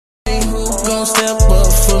gon' step up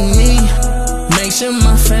for me. Make sure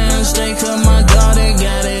my fans stay, cause my daughter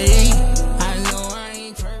gotta eat. I know I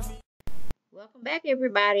ain't perfect. Welcome back,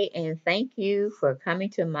 everybody, and thank you for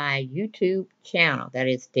coming to my YouTube channel. That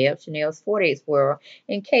is Deb Chanel's 48th World,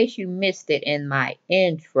 in case you missed it in my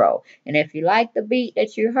intro. And if you like the beat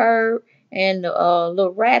that you heard and the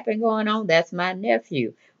little rapping going on, that's my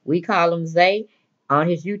nephew. We call him Zay. On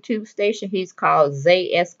his YouTube station, he's called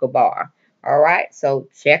Zay Escobar. All right, so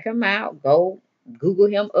check him out. Go Google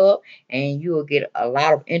him up, and you will get a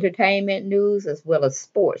lot of entertainment news as well as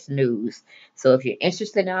sports news. So if you're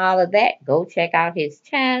interested in all of that, go check out his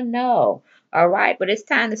channel. All right, but it's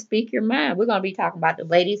time to speak your mind. We're going to be talking about the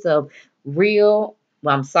ladies of Real,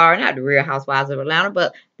 well, I'm sorry, not the Real Housewives of Atlanta,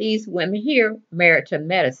 but these women here, Married to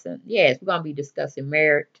Medicine. Yes, we're going to be discussing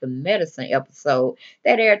Married to Medicine episode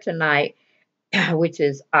that aired tonight, which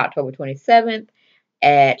is October 27th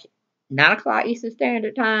at 9 o'clock Eastern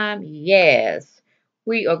Standard Time. Yes,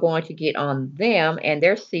 we are going to get on them, and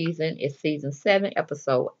their season is season 7,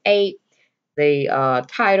 episode 8. The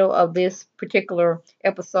title of this particular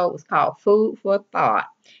episode was called Food for Thought.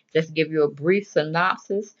 Just to give you a brief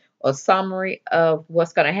synopsis or summary of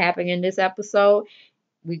what's going to happen in this episode,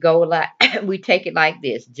 we go like we take it like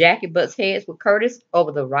this. Jackie butts heads with Curtis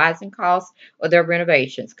over the rising costs of their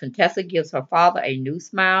renovations. Contessa gives her father a new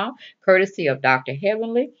smile, courtesy of Dr.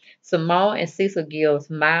 Heavenly. Simone and Cecil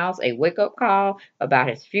gives Miles a wake-up call about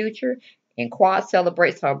his future. And Quad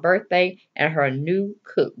celebrates her birthday and her new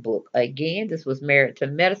cookbook. Again, this was Married to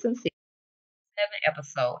Medicine, season 7,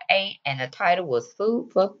 episode 8, and the title was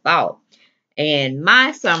Food for Thought. And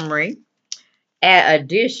my summary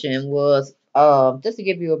addition was just to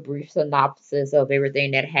give you a brief synopsis of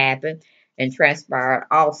everything that happened and transpired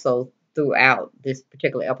also throughout this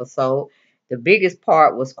particular episode. The biggest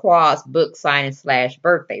part was Quad's book signing slash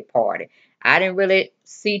birthday party. I didn't really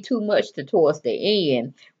see too much towards the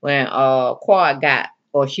end when Quad got,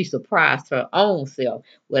 or she surprised her own self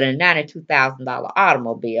with a $92,000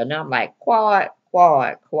 automobile. And I'm like, Quad.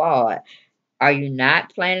 Are you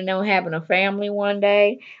not planning on having a family one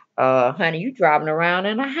day? Honey, you driving around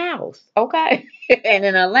in a house, okay? And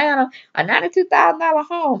in Atlanta, a $92,000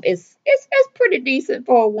 home is it's pretty decent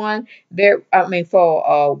for for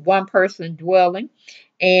a one person dwelling.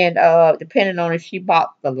 And depending on if she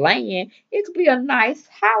bought the land, it could be a nice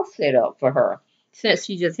house set up for her. Since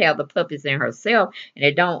she just held the puppies in herself, and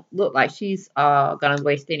it don't look like she's gonna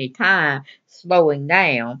waste any time slowing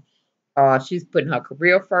down. She's putting her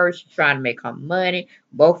career first. She's trying to make her money,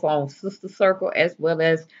 both on Sister Circle as well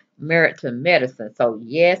as Married to Medicine. So,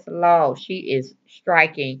 yes, Lord, she is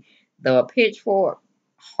striking the pitchfork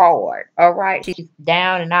hard. All right. She's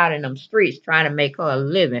down and out in them streets trying to make her a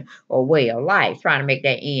living or way of life, trying to make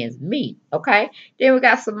that ends meet. Okay. Then we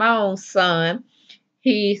got Simone's son.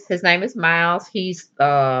 His name is Miles. He's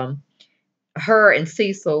her and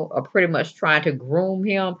Cecil are pretty much trying to groom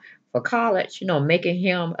him for college, making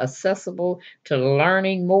him accessible to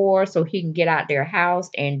learning more so he can get out their house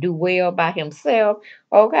and do well by himself.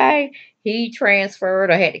 Okay. He transferred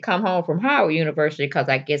or had to come home from Howard University because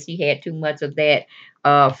I guess he had too much of that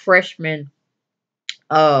freshman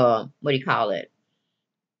what do you call it?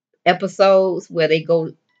 Episodes where they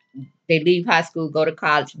leave high school, go to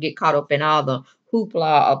college, get caught up in all the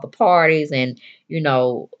hoopla of the parties and,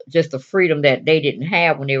 just the freedom that they didn't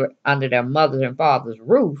have when they were under their mother's and father's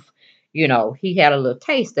roof. He had a little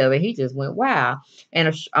taste of it. He just went wild.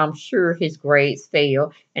 And I'm sure his grades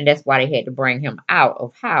fell, and that's why they had to bring him out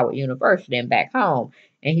of Howard University and back home.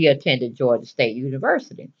 And he attended Georgia State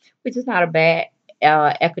University, which is not a bad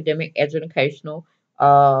academic, educational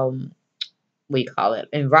we call it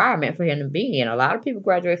environment for him to be in. A lot of people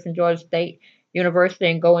graduate from Georgia State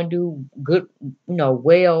University and go and do good,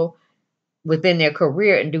 well within their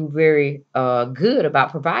career and do very good about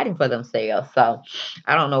providing for themselves. So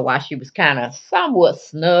I don't know why she was kind of somewhat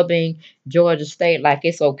snubbing Georgia State, like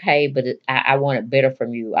it's okay, but I want it better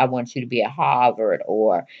from you. I want you to be at Harvard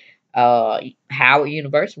or Howard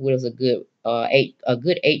University was a good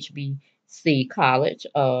HBC college,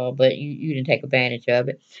 but you didn't take advantage of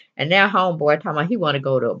it. And now homeboy talking about he want to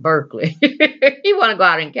go to Berkeley. He want to go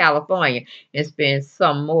out in California and spend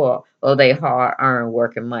some more of their hard-earned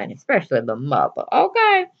working money, especially the mother.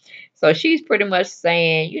 Okay. So she's pretty much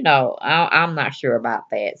saying, I'm not sure about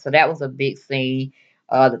that. So that was a big scene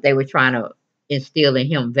that they were trying to instill in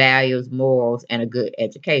him values, morals, and a good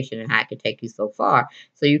education and how it can take you so far.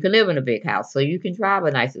 So you can live in a big house. So you can drive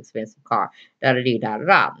a nice, expensive car. Da-da-dee,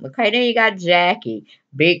 da-da-da. Okay, then you got Jackie.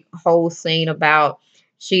 Big whole scene about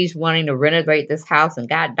she's wanting to renovate this house, and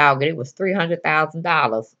God dog it, it was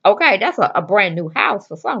 $300,000. Okay, that's a brand new house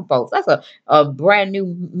for some folks. That's a brand new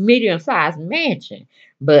medium-sized mansion.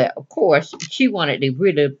 But of course, she wanted to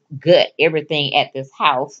really gut everything at this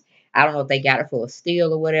house. I don't know if they got it for a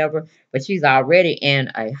steal or whatever, but she's already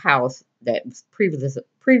in a house that was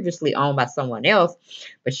previously owned by someone else.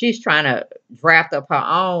 But she's trying to draft up her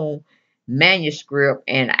own manuscript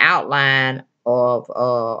and outline of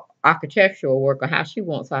architectural work on how she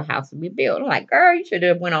wants her house to be built. I'm like, girl, you should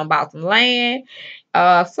have went on bought some land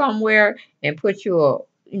somewhere and put you a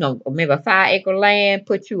maybe a 5 acre land,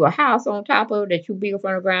 put you a house on top of it that you build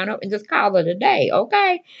from the ground up and just call it a day,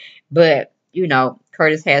 okay? But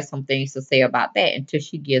Curtis has some things to say about that until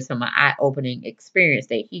she gives him an eye-opening experience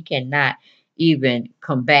that he cannot even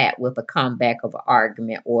combat with a comeback of an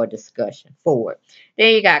argument or a discussion forward.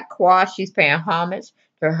 Then you got Qua. She's paying homage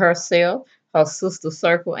to herself, her sister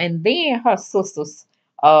circle, and then her sisters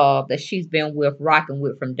that she's been with, rocking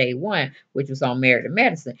with from day one, which was on Married to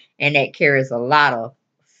Medicine. And that carries a lot of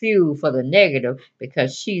fuel for the negative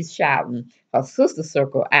because she's shouting her sister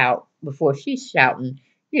circle out before she's shouting,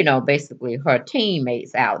 basically her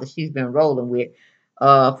teammates out that she's been rolling with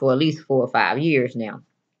for at least 4 or 5 years now,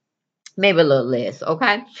 maybe a little less,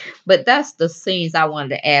 okay? But that's the scenes I wanted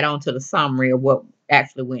to add on to the summary of what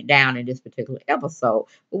actually went down in this particular episode.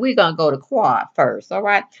 But we're gonna go to Quad first, all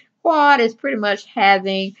right? Quad is pretty much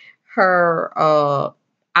having her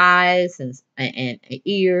eyes and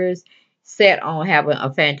ears set on having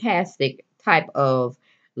a fantastic type of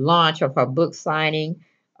launch of her book signing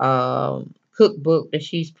cookbook that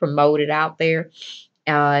she's promoted out there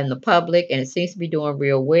in the public, and it seems to be doing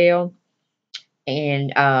real well.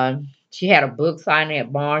 And she had a book signing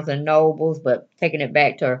at Barnes and Nobles, but taking it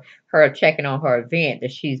back to her checking on her event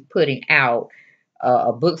that she's putting out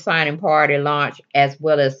a book signing party launch as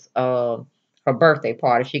well as her birthday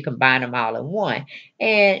party. She combined them all in one,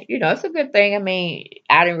 and it's a good thing. I mean,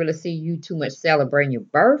 I didn't really see you too much celebrating your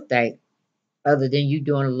birthday other than you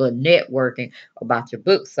doing a little networking about your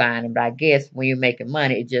book signing. But I guess when you're making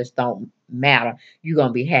money, it just don't matter. You're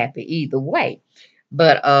gonna be happy either way.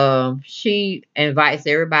 But she invites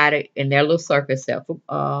everybody in their little circle except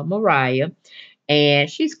for Mariah. And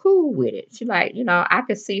she's cool with it. She like, I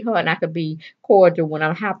could see her and I could be cordial when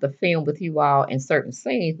I have to film with you all in certain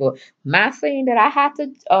scenes. But my scene that I have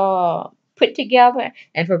to put together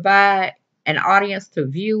and provide an audience to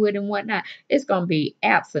view it and whatnot, it's gonna be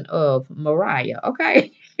absent of Mariah.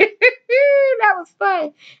 Okay. That was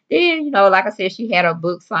fun. Then, like I said, she had her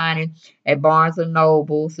book signing at Barnes and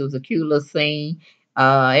Nobles. It was a cute little scene.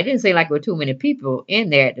 It didn't seem like there were too many people in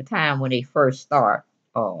there at the time when they first start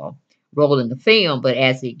rolling the film, but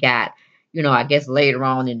as it got, I guess later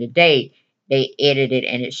on in the day, they edited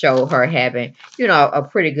and it showed her having, a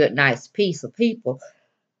pretty good, nice piece of people,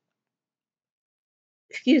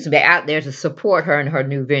 excuse me, out there to support her in her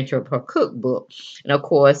new venture of her cookbook. And of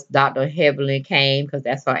course, Dr. Heavenly came because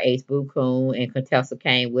that's our ace boo coon, and Contessa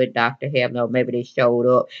came with Dr. Heavenly. Or maybe they showed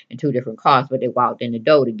up in two different cars, but they walked in the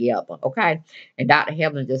door together. Okay. And Dr.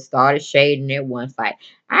 Heavenly just started shading it once, like,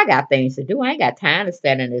 I got things to do. I ain't got time to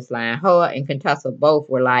stand in this line. Her and Contessa both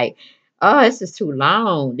were like, oh, this is too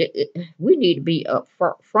long. We need to be up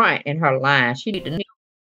front in her line. She need to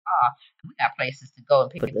we got places to go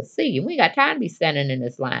and people to see. And we got time to be standing in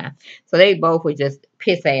this line. So they both were just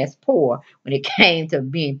piss ass poor when it came to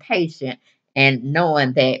being patient and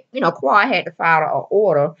knowing that, Quad had to file an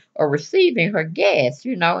order or receiving her guests,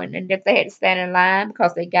 and if they had to stand in line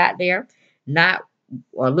because they got there not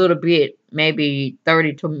a little bit, maybe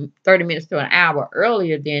 30 minutes to an hour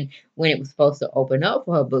earlier than when it was supposed to open up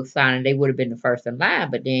for her book signing, they would have been the first in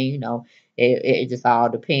line. But then, it just all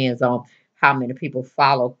depends on how many people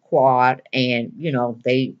follow Quad, and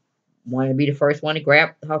they wanted to be the first one to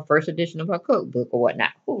grab her first edition of her cookbook or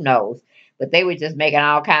whatnot. Who knows? But they were just making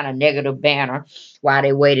all kind of negative banner while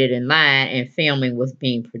they waited in line and filming was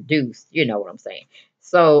being produced. You know what I'm saying?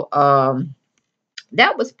 So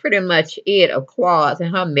that was pretty much it of Quads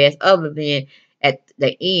and her mess, other than at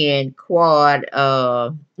the end, Quad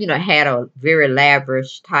had a very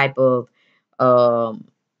lavish type of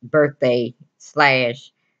birthday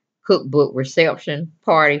slash cookbook reception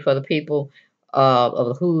party for the people of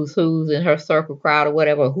the who's in her circle crowd or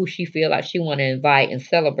whatever, who she feel like she want to invite and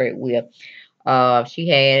celebrate with. She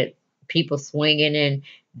had people swinging in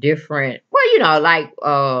different, well, like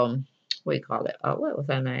what do you call it? What was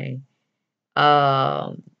her name?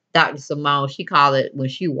 Dr. Simone, she called it when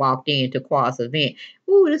she walked into Quad's event,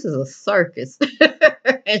 ooh, this is a circus. And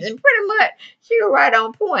then pretty much she was right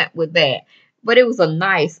on point with that. But it was a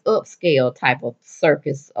nice upscale type of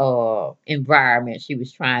circus environment she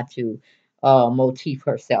was trying to motif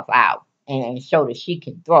herself out and show that she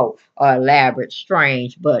can throw a elaborate,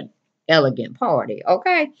 strange, but elegant party.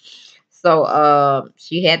 Okay. So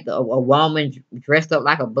she had a woman dressed up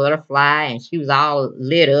like a butterfly and she was all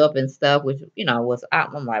lit up and stuff, which was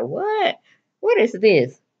out. I'm like, what? What is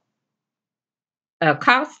this? A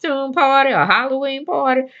costume party, a Halloween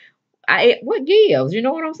party? What gives? You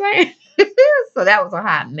know what I'm saying? So that was a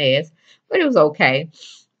hot mess, but it was okay.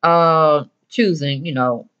 Choosing,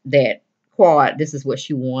 that Quad, this is what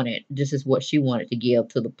she wanted. This is what she wanted to give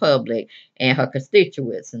to the public and her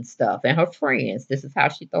constituents and stuff and her friends. This is how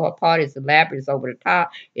she throw her parties, elaborate, it's over the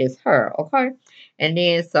top. It's her, okay? And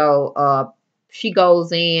then so she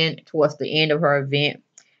goes in towards the end of her event.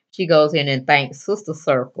 She goes in and thanks Sister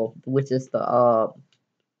Circle, which is the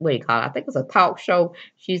what do you call it? I think it's a talk show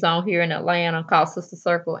she's on here in Atlanta called Sister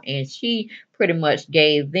Circle, and she pretty much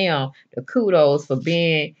gave them the kudos for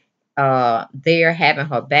being there, having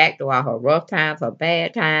her back through all her rough times, her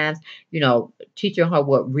bad times, teaching her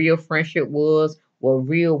what real friendship was, what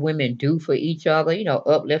real women do for each other,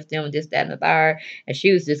 uplift them, this, that, and the third. And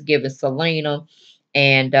she was just giving Selena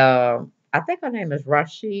and I think her name is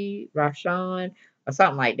Rashawn or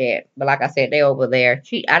something like that. But like I said, they over there.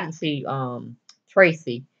 I didn't see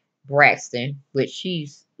Tracy Braxton, which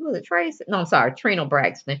she's was it Tracy? No, I'm sorry, Trina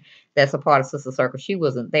Braxton. That's a part of Sister Circle. She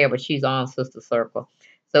wasn't there, but she's on Sister Circle.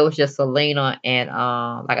 So it's just Selena and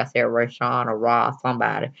like I said, Rashawn or Ross,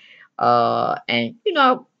 somebody. And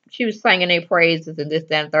she was singing their praises and this,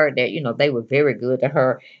 that, and third that, they were very good to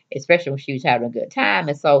her, especially when she was having a good time.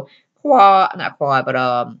 And so not Quad,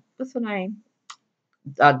 but what's her name?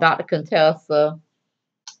 Dr. Contessa,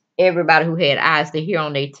 everybody who had eyes to hear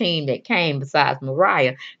on their team that came besides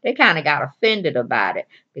Mariah, they kind of got offended about it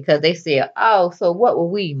because they said, "Oh, so what were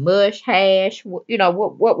we, mush, hash? What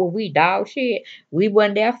were we, dog shit? We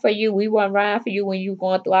wasn't there for you. We wasn't around for you when you were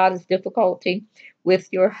going through all this difficulty with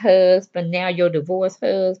your husband, now your divorced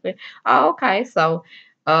husband." Oh, okay, so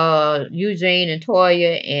Eugene and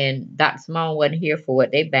Toya and Dr. Simone wasn't here for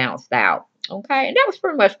it. They bounced out. Okay, and that was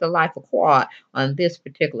pretty much the life of Quad on this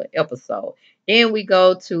particular episode. Then we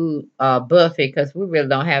go to Buffy because we really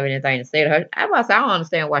don't have anything to say to her. I don't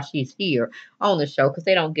understand why she's here on the show because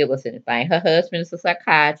they don't give us anything. Her husband is a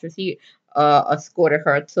psychiatrist. He escorted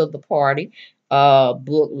her to the party,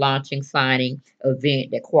 book launching signing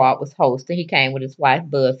event that Quad was hosting. He came with his wife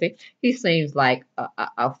Buffy. He seems like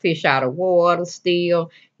a fish out of water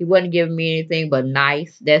still. He wasn't giving me anything but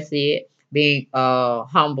nice. That's it. Being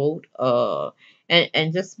humbled.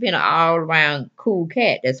 And just being an all around cool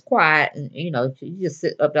cat that's quiet and you just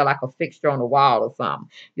sit up there like a fixture on the wall or something.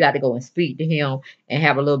 You got to go and speak to him and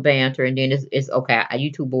have a little banter, and then it's okay.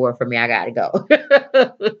 You too bored for me. I gotta go.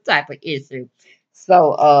 Type of issue.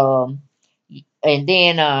 So and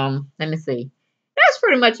then let me see. That's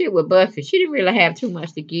pretty much it with Buffy. She didn't really have too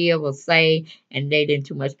much to give or say, and they didn't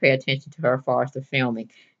too much pay attention to her as far as the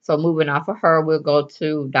filming. So moving off of her, we'll go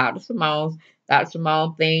to Dr. Simone's. Dr.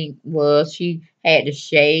 Simone thing was she had to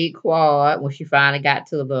shade Quad when she finally got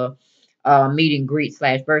to the meet and greet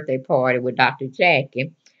slash birthday party with Dr.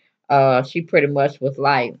 Jackie. She pretty much was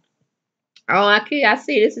like, "Oh, I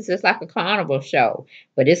see this is just like a carnival show.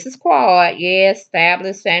 But this is Quad. Yeah,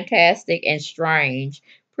 established, fantastic, and strange."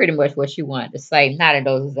 Pretty much what she wanted to say. Not in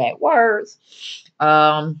those exact words.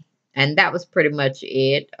 Um, and that was pretty much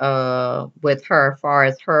it with her as far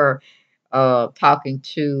as her talking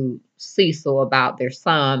to Cecil about their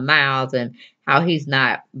son, Miles, and how he's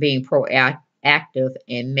not being proactive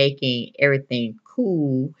and making everything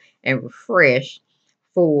cool and refreshed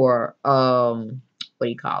for, what do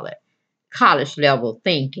you call it? College level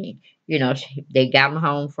thinking. They got him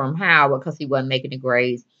home from Howard because he wasn't making the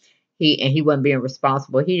grades. He wasn't being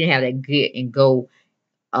responsible. He didn't have that get and go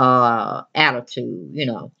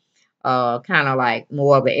attitude, kind of like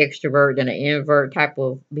more of an extrovert than an invert type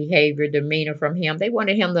of behavior, demeanor from him. They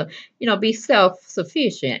wanted him to, be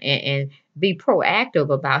self-sufficient and be proactive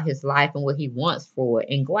about his life and what he wants for it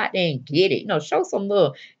and go out there and get it, show some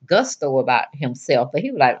little gusto about himself. But he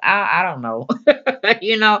was like, I don't know,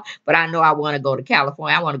 but I know I want to go to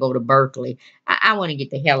California. I want to go to Berkeley. I want to get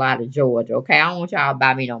the hell out of Georgia. Okay. I don't want y'all to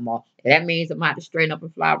buy me no more. That means I'm going to have to straighten up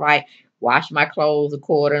and fly right, wash my clothes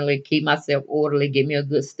accordingly, keep myself orderly, give me a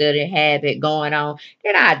good study habit going on,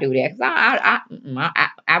 then I do that. Because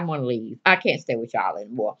I want to leave. I can't stay with y'all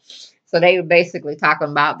anymore. So they were basically talking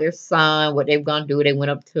about their son, what they were going to do. They went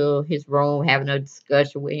up to his room, having a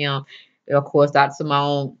discussion with him. Of course, Dr.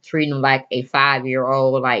 Simone treating him like a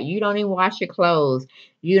 5-year-old, like, you don't even wash your clothes.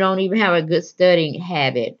 You don't even have a good studying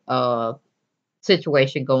habit.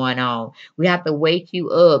 situation going on. We have to wake you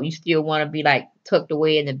up. You still want to be like tucked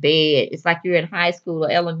away in the bed. It's like you're in high school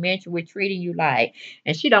or elementary. We're treating you like,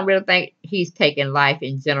 and she don't really think he's taking life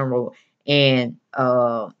in general and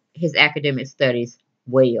his academic studies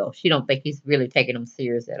well. She don't think he's really taking them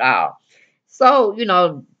serious at all. So,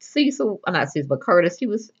 Cecil, not Cecil, but Curtis, he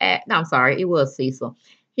was no, I'm sorry, it was Cecil.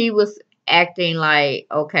 He was acting like,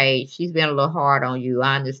 okay, she's been a little hard on you.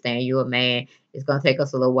 I understand you're a man. It's going to take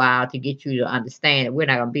us a little while to get you to understand that we're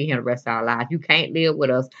not going to be here the rest of our life. You can't live with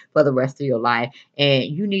us for the rest of your life. And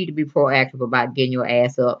you need to be proactive about getting your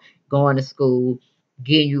ass up, going to school,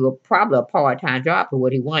 getting you probably a part-time job for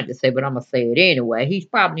what he wanted to say, but I'm going to say it anyway. He's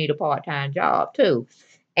probably need a part-time job too.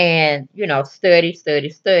 And, study, study,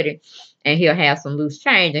 study. And he'll have some loose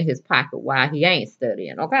change in his pocket while he ain't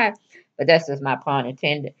studying, okay? But that's just my pun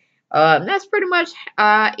intended. That's pretty much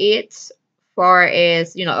it far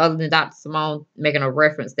as, other than Dr. Simone making a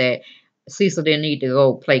reference that Cecil didn't need to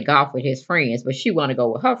go play golf with his friends, but she want to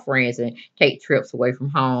go with her friends and take trips away from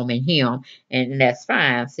home and him, and that's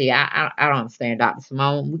fine. See, I don't understand Dr.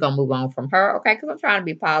 Simone. We're going to move on from her, okay, because I'm trying to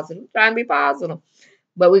be positive. I'm trying to be positive.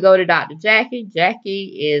 But we go to Dr. Jackie.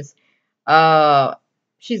 Jackie is uh,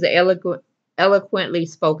 she's an eloquently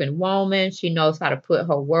spoken woman. She knows how to put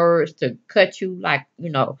her words to cut you like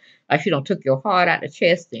she don't took your heart out the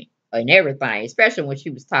chest and everything. Especially when she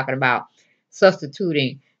was talking about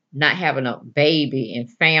substituting not having a baby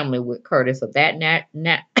and family with Curtis of that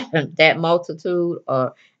that multitude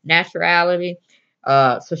or naturality.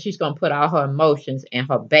 So she's gonna put all her emotions in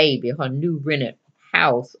her baby, her new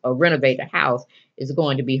renovated house is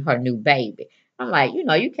going to be her new baby. I'm like,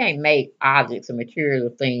 you can't make objects or material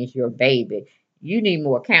things your baby. You need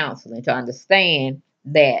more counseling to understand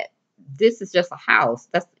that this is just a house.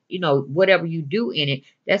 That's, whatever you do in it,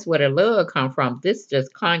 that's where the love come from. This is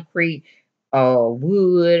just concrete,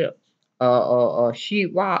 wood,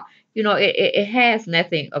 sheetrock. It has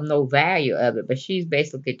nothing of no value of it. But she's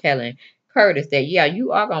basically telling Curtis that, yeah,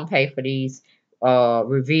 you are going to pay for these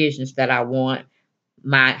revisions that I want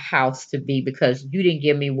my house to be because you didn't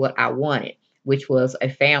give me what I wanted, which was a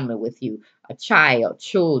family with you, a child,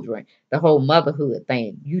 children, the whole motherhood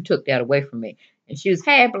thing. You took that away from me. And she was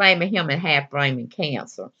half blaming him and half blaming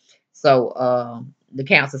cancer. So the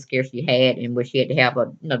cancer scare she had and where she had to have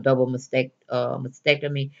a double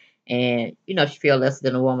mastectomy. And she feel less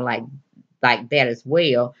than a woman like that as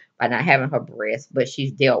well by not having her breast, but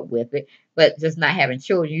she's dealt with it. But just not having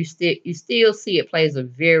children, you still see it plays a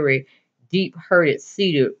very deep hurted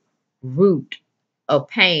seated root of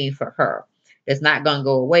pain for her that's not going to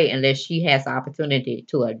go away unless she has the opportunity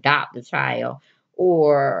to adopt the child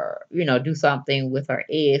or do something with her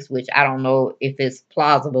eggs, which I don't know if it's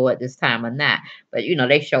plausible at this time or not. But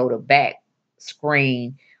they showed a back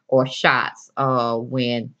screen or shots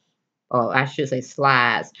when I should say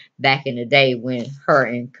slides back in the day when her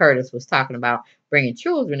and Curtis was talking about bringing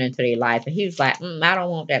children into their life. And he was like, I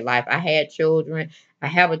don't want that life. I had children. I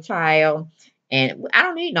have a child. And I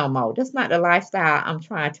don't need no more. That's not the lifestyle I'm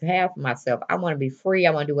trying to have for myself. I want to be free.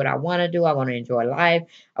 I want to do what I want to do. I want to enjoy life.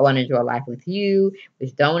 I want to enjoy life with you,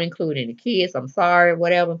 which don't include any kids. I'm sorry,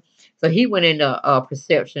 whatever. So he went into a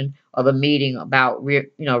perception of the meeting about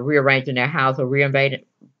rearranging their house or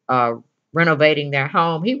uh, renovating their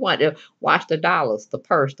home. He wanted to watch the dollars, the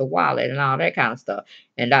purse, the wallet, and all that kind of stuff.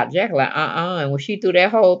 And Dr. Jack like, And when she threw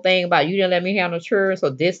that whole thing about you didn't let me handle children, so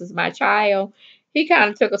this is my child, he kind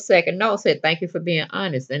of took a second note, said, thank you for being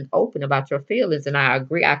honest and open about your feelings. And I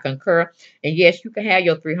agree, I concur. And yes, you can have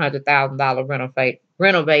your $300,000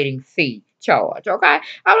 renovating fee charge. Okay.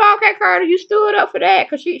 I'm like, okay, Carter, you stood up for that.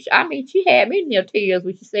 Cause she had me near tears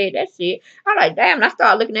when she said that shit. I'm like, damn, and I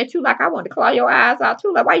started looking at you like I wanted to claw your eyes out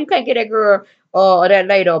too. Like, why you can't get that girl or that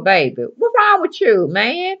lady or baby? What's wrong with you,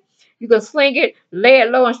 man? You can sling it, lay it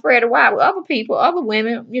low, and spread it wide with other people, other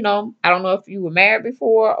women. I don't know if you were married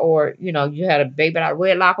before or you had a baby out of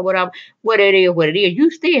wedlock or whatever. What it is, what it is. You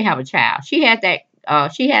still have a child. She had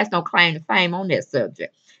that. She has no claim to fame on that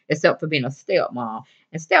subject, except for being a stepmom.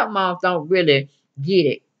 And stepmoms don't really get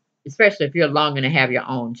it, especially if you're longing to have your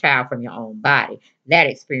own child from your own body. That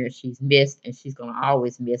experience she's missed, and she's gonna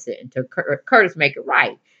always miss it until Curtis make it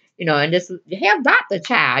right. And this have adopt the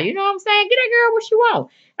child. You know what I'm saying? Get that girl what she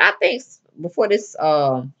want. I think before this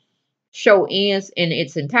show ends in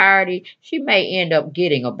its entirety, she may end up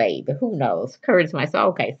getting a baby. Who knows? Curtis might say,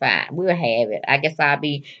 okay, fine, we'll have it. I guess I'll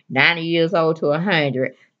be 90 years old to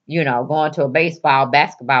 100, going to a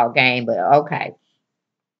basketball game, but okay.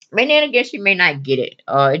 But then again, she may not get it.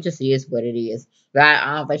 It just is what it is. But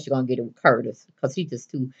I don't think she's going to get it with Curtis because he's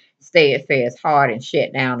just too steadfast, hard, and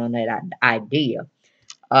shut down on that idea.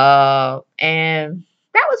 And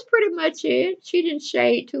that was pretty much it. She didn't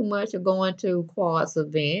shade too much of going to Quad's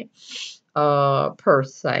event, per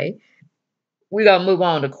se. We gonna move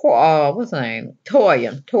on to what's her name?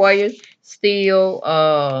 Toya. Toya still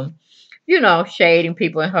shading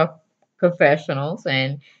people in her confessionals,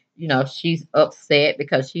 and she's upset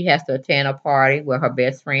because she has to attend a party with her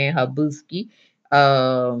best friend, her Booski.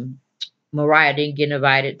 Um Mariah didn't get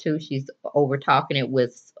invited to. She's over talking it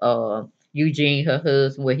with Eugene, her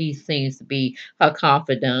husband, where he seems to be her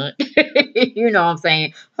confidant. You know what I'm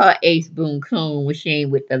saying? Her ace boon coon when she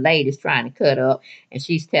ain't with the ladies trying to cut up. And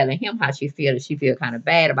she's telling him how she feels. She feel kind of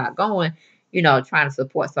bad about going, trying to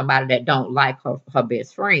support somebody that don't like her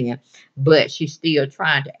best friend. But she's still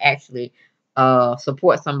trying to actually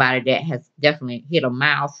support somebody that has definitely hit a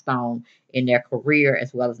milestone in their career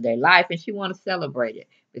as well as their life. And she want to celebrate it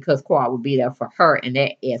because Quad would be there for her in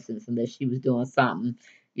that essence unless she was doing something,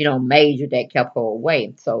 major that kept her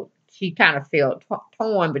away. So she kind of felt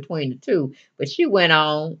torn between the two, but she went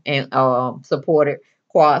on and supported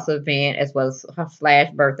Quad's event as well as her slash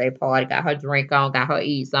birthday party, got her drink on, got her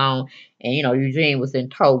eats on, and Eugene was in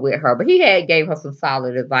tow with her. But he had gave her some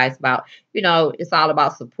solid advice about, it's all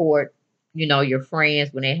about support, your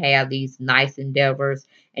friends when they have these nice endeavors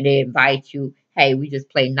and they invite you, hey, we just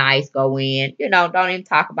play nice, go in, don't even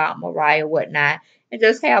talk about Mariah or whatnot, and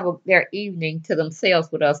just have their evening to themselves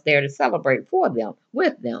with us there to celebrate for them,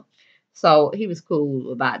 with them. So he was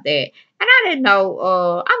cool about that. And I didn't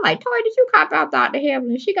know, I'm like, Toy, did you cop out Dr.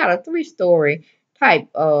 Heaven? She got a 3-story type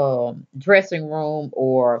dressing room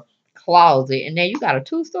or closet, and then you got a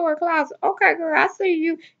 2-story closet. Okay, girl, I see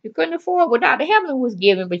you. You couldn't afford what Dr. Heaven was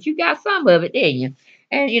giving, but you got some of it, didn't you?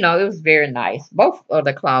 And it was very nice. Both of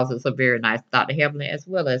the closets are very nice, Dr. Heavenly as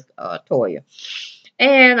well as Toya.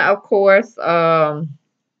 And of course, Toya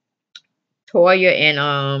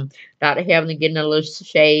and Dr. Heavenly getting a little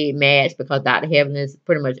shade match because Dr. Heavenly is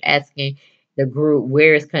pretty much asking the group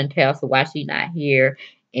where is Contessa, why she not here.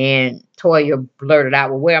 And Toya blurted out,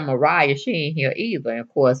 well, where Mariah? She ain't here either. And of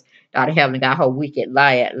course, Dr. Heavenly got her wicked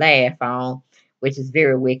laugh on, which is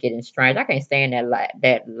very wicked and strange. I can't stand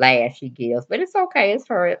that laugh she gives, but it's okay. It's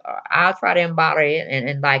her. I'll try to embody it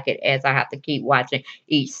and like it as I have to keep watching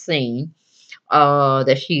each scene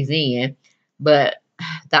that she's in. But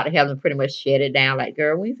Dr. Helen pretty much shut it down like,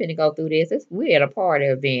 girl, we finna go through this. We at a party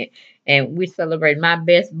event and we celebrating my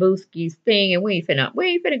best Booskies thing and we ain't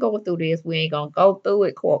finna go through this. We ain't gonna go through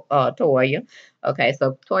it, Toya. Okay,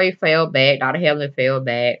 so Toya fell back, Dr. Helen fell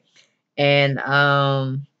back. And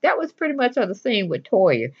that was pretty much on the scene with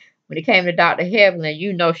Toya. When it came to Dr. Heavenly,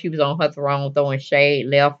 she was on her throne throwing shade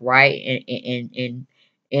left, right, and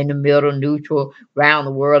in the middle, neutral, around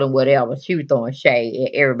the world, and whatever. She was throwing shade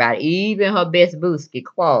at everybody, even her best booski,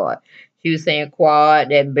 Quad. She was saying Quad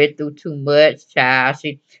that been through too much, child.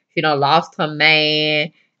 She done lost her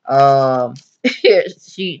man. Um,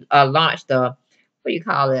 she launched a what do you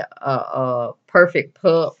call it? Perfect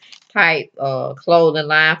pup type clothing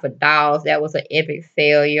line for dolls. That was an epic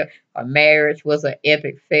failure. Her marriage was an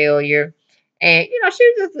epic failure. And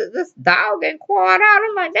she was just dogging Quad out.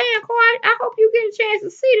 I'm like, damn, Quad, I hope you get a chance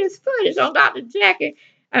to see this footage on Dr. Jackie.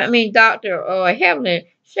 I mean, Dr. Heavenly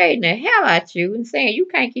shading the hell at you and saying you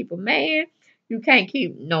can't keep a man, you can't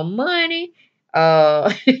keep no money.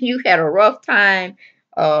 You had a rough time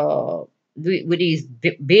uh with these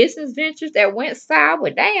business ventures that went south.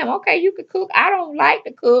 But damn, okay, you could cook. I don't like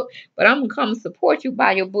to cook, but I'm gonna come support you,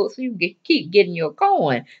 buy your book so you can keep getting your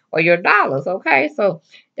coin or your dollars. Okay, so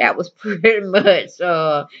that was pretty much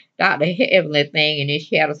Dr. Heavenly thing. And then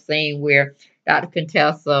she had a scene where Dr.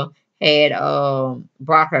 Contessa had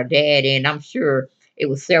brought her dad in. I'm sure it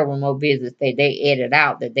was several more visits that they edited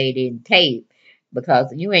out that they didn't tape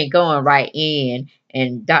because you ain't going right in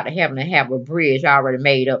and Dr. Heavenly have a bridge already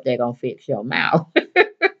made up they're gonna fix your mouth.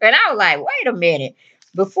 And I was like, wait a minute.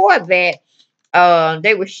 Before that,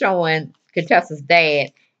 they were showing Contessa's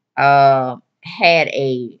dad had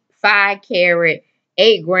a 5 carat,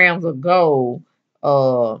 8 grams of gold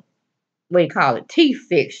what do you call it, teeth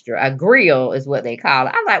fixture, a grill is what they call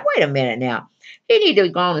it. I'm like, wait a minute now. He need to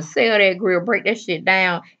go on and sell that grill, break that shit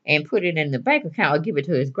down, and put it in the bank account or give it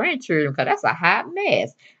to his grandchildren because that's a hot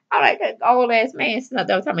mess. I like that old ass man sitting up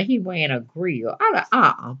there telling me he wearing a grill. I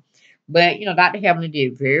like, But, Dr. Heavenly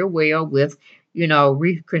did very well with,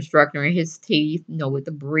 reconstructing his teeth, with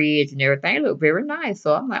the bridge and everything. It looked very nice.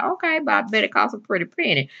 So I'm like, okay, but I bet it cost a pretty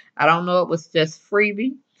penny. I don't know if it was just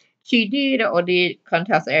freebie she did or did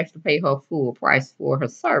Contessa actually pay her full price for her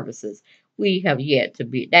services? That have yet to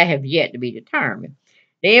be determined.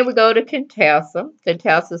 Then we go to Contessa.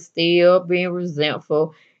 Contessa still being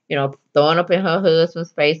resentful. throwing up in her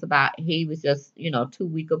husband's face about he was just, too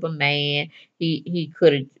weak of a man. He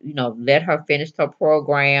could have, let her finish her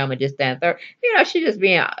program and just that and third. She just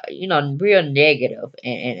being, real negative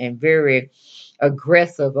and very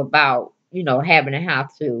aggressive about, having to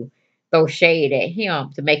have to throw shade at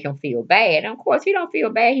him to make him feel bad. And of course, he don't feel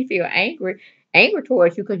bad. He feel angry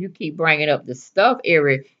towards you because you keep bringing up the stuff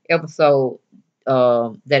every episode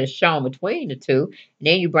that is shown between the two. And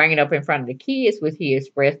then you bring it up in front of the kids, which he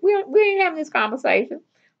expressed. We ain't having this conversation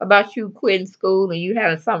about you quitting school and you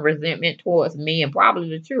having some resentment towards me and probably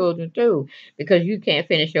the children too, because you can't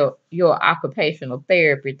finish your occupational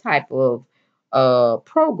therapy type of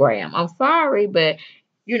program. I'm sorry, but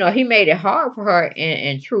he made it hard for her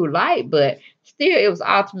in true light, but still it was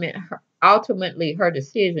ultimately her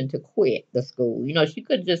decision to quit the school. She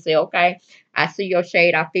could just say, okay, I see your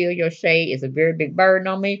shade, I feel your shade. It's a very big burden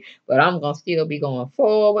on me, but I'm gonna still be going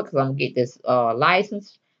forward because I'm gonna get this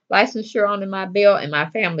licensure under my belt and my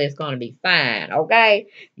family is gonna be fine. Okay.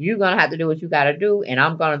 You're gonna have to do what you gotta do, and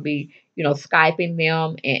I'm gonna be, Skyping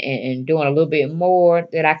them and doing a little bit more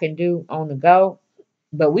that I can do on the go.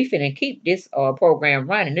 But we finna keep this program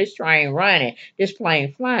running, this train running, this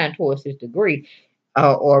plane flying towards this degree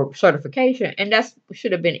or certification, and that's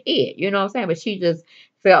should have been it. You know what I'm saying? But she just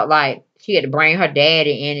felt like she had to bring her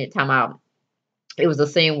daddy in it. Time out. It was a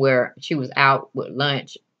scene where she was out to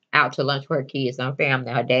lunch with her kids and her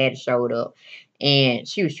family. Her dad showed up, and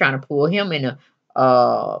she was trying to pull him in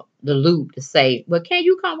the loop to say, "Well, can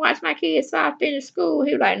you come watch my kids so I finish school?"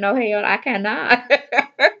 He was like, "No, hell, I cannot."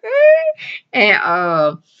 And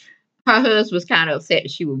her husband was kind of upset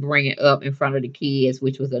that she would bring it up in front of the kids,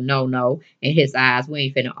 which was a no-no in his eyes. We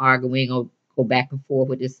ain't finna argue. We ain't gonna go back and forth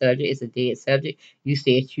with this subject. It's a dead subject. You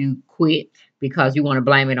said you quit because you want to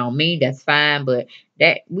blame it on me. That's fine, but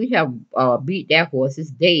that we have beat that horse.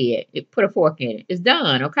 It's dead. Put a fork in it. It's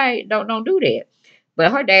done. Okay, don't do that.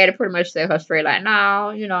 But her daddy pretty much said her straight like, no,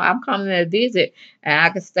 I'm coming to visit and I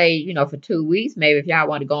could stay, for 2 weeks, maybe if y'all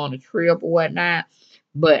want to go on a trip or whatnot.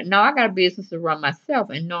 But no, I got a business to run myself,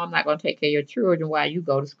 and no, I'm not going to take care of your children while you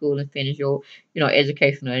go to school and finish your,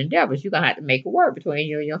 educational endeavors. You're going to have to make it work between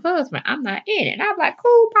you and your husband. I'm not in it. And I'm like,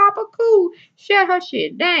 cool, Papa, cool. Shut her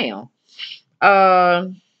shit down.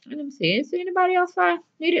 Let me see. Is there anybody else I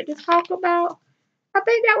needed to talk about? I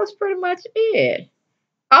think that was pretty much it.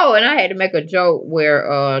 Oh, and I had to make a joke where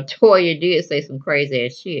Toya did say some crazy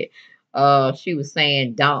ass shit. She was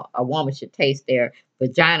saying don't a woman should taste their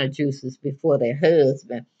vagina juices before their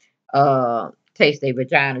husband taste their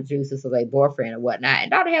vagina juices or their boyfriend or whatnot.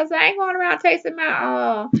 And Dr. Hell said, I ain't going around tasting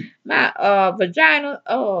my vagina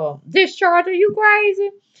discharge. Are you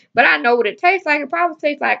crazy? But I know what it tastes like. It probably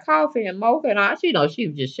tastes like coffee and mocha and all. She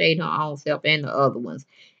was just shading her own self and the other ones.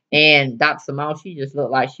 And Dr. Simone, she just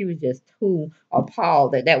looked like she was just too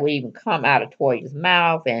appalled that would even come out of Toya's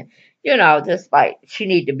mouth. And, just like she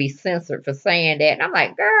need to be censored for saying that. And I'm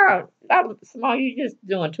like, girl, Dr. Simone, you just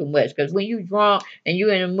doing too much. Because when you drunk and you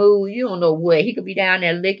in a mood, you don't know what. He could be down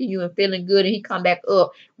there licking you and feeling good. And he come back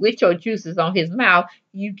up with your juices on his mouth.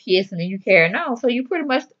 You kissing and you carrying on. So you pretty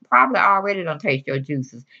much probably already don't taste your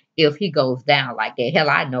juices if he goes down like that. Hell,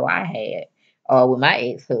 I know I had with my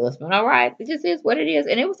ex-husband. All right. It just is what it is.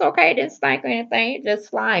 And it was okay. It didn't stink or anything. It just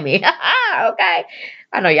slimy. Okay.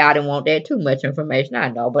 I know y'all didn't want that too much information. I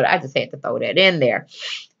know, but I just had to throw that in there.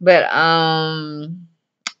 But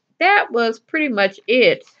that was pretty much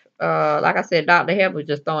it. Like I said, Dr. Hebb was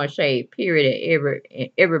just throwing shade, period,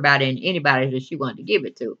 at everybody and anybody that she wanted to give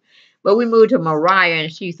it to. But we moved to Mariah,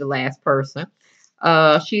 and she's the last person.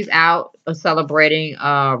 She's out celebrating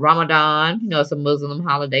Ramadan. It's a Muslim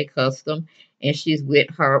holiday custom, and she's with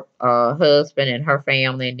her husband and her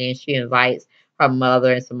family, and then she invites her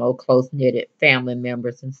mother and some more close knitted family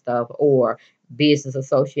members and stuff, or business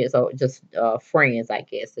associates, or just friends, I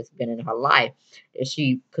guess, that's been in her life that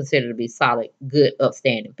she considered to be solid, good,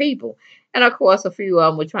 upstanding people. And of course, a few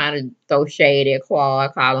of them were trying to throw shade at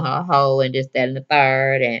Claude, calling her a hoe and this, that, and the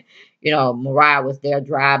third. And Mariah was there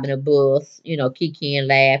driving a bus, Kiki and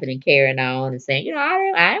laughing and carrying on and saying,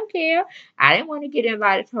 I don't care. I didn't want to get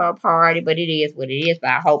invited to her party, but it is what it is.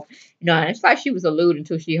 But I hope, and it's like she was alluding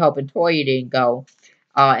to, she hoping Toya didn't go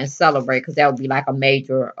and celebrate because that would be like a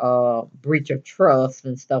major breach of trust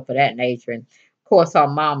and stuff of that nature. And of course, her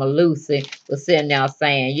mama Lucy was sitting there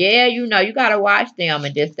saying, yeah, you got to watch them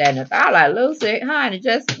and this, that, and the third. I like, Lucy, honey,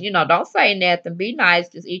 just, don't say nothing. Be nice.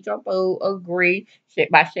 Just eat your food. Agree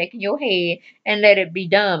by shaking your head and let it be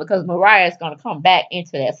done because Mariah's going to come back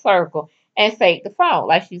into that circle and take the phone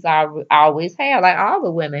like she's always had, like all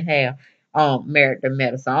the women have married the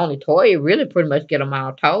medicine. Only Toya really pretty much get them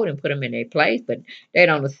all told and put them in their place, but they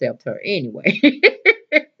don't accept her anyway.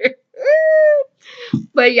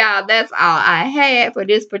 But y'all, that's all I had for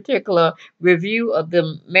this particular review of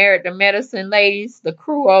the Married to Medicine ladies, the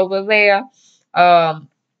crew over there. Um,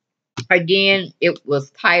 Again, it was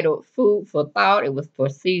titled Food for Thought. It was for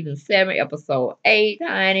season 7, episode 8,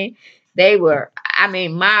 honey. They were, I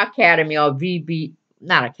mean, my Academy or VB,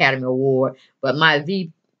 not Academy Award, but my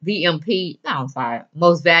VMP, no, I'm sorry,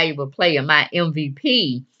 Most Valuable Player, my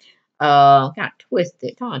MVP, got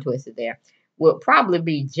twisted, tongue twisted there, would probably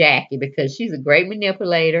be Jackie because she's a great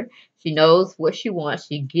manipulator. She knows what she wants,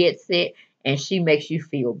 she gets it, and she makes you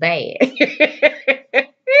feel bad.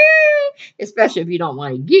 Especially if you don't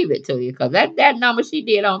want to give it to you. Because that number she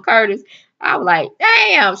did on Curtis, I was like,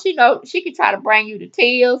 damn, she know she can try to bring you to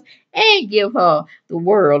tears and give her the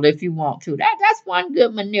world if you want to. That's one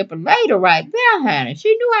good manipulator right there, honey.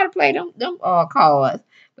 She knew how to play them cards.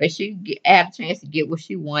 But she had a chance to get what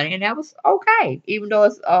she wanted, and that was okay. Even though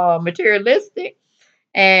it's materialistic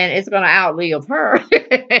and it's gonna outlive her.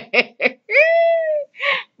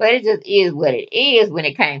 But it just is what it is when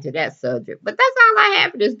it came to that subject. But that's all I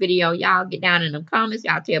have for this video. Y'all get down in the comments.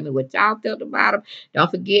 Y'all tell me what y'all felt about them. Don't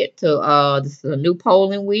forget to this is a new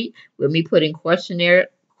polling week with me putting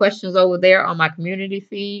questions over there on my community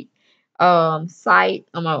feed site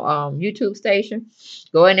on my YouTube station.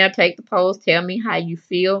 Go in there, take the polls, tell me how you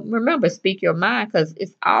feel. Remember, speak your mind because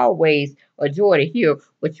it's always a joy to hear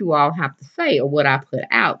what you all have to say or what I put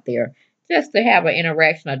out there just to have an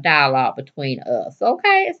interaction or dialogue between us.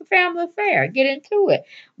 Okay, it's a family affair. Get into it.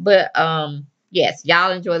 But yes,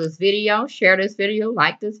 y'all enjoy this video. Share this video.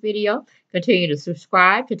 Like this video. Continue to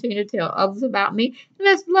subscribe. Continue to tell others about me. And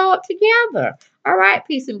let's blow up together. All right,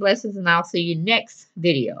 peace and blessings, and I'll see you next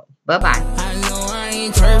video. Bye-bye. I know I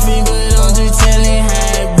ain't perfect, but I'm just telling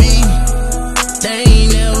how it be.